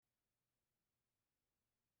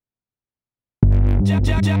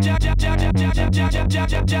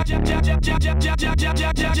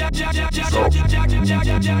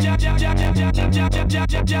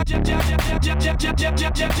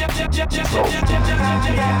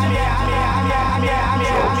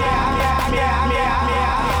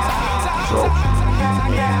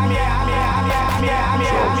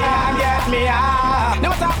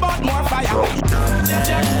Never talk about more fire.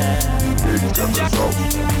 He's got this house.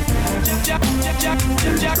 He's got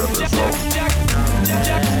this house.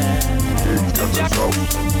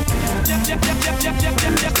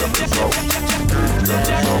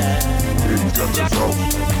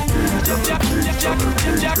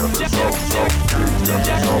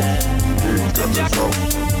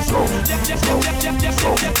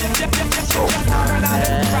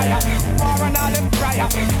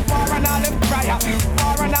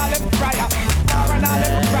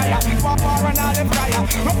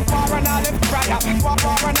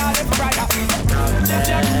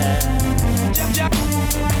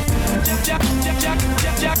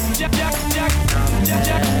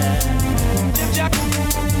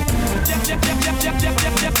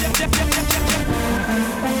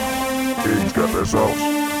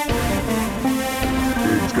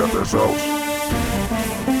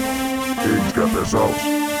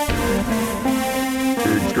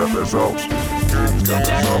 He's got this house. He's got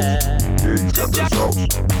this house. He's got this house.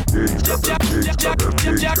 He's got this house. He's got this house.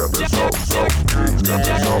 He's got this house.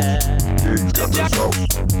 He's got this house.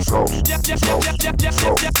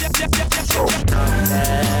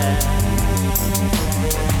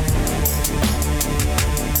 He's got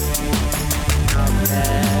this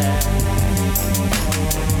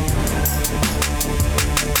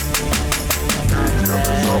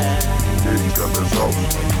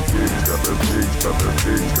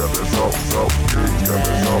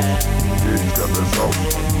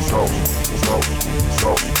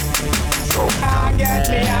Get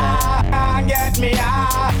me out, get me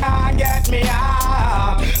out, get me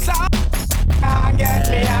out. So get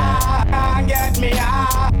me out, get me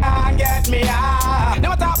out, get me out.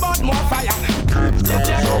 Never talk about more fire. He's got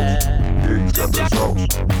this house. He's got this house.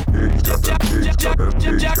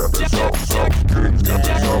 He's got this house.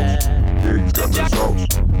 He's got this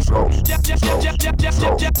house. He's got this house. He's got this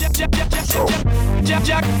house.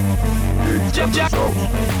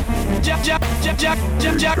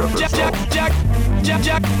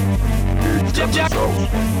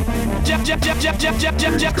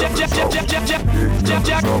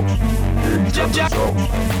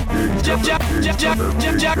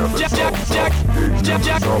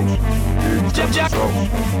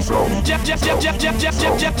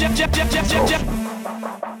 Jack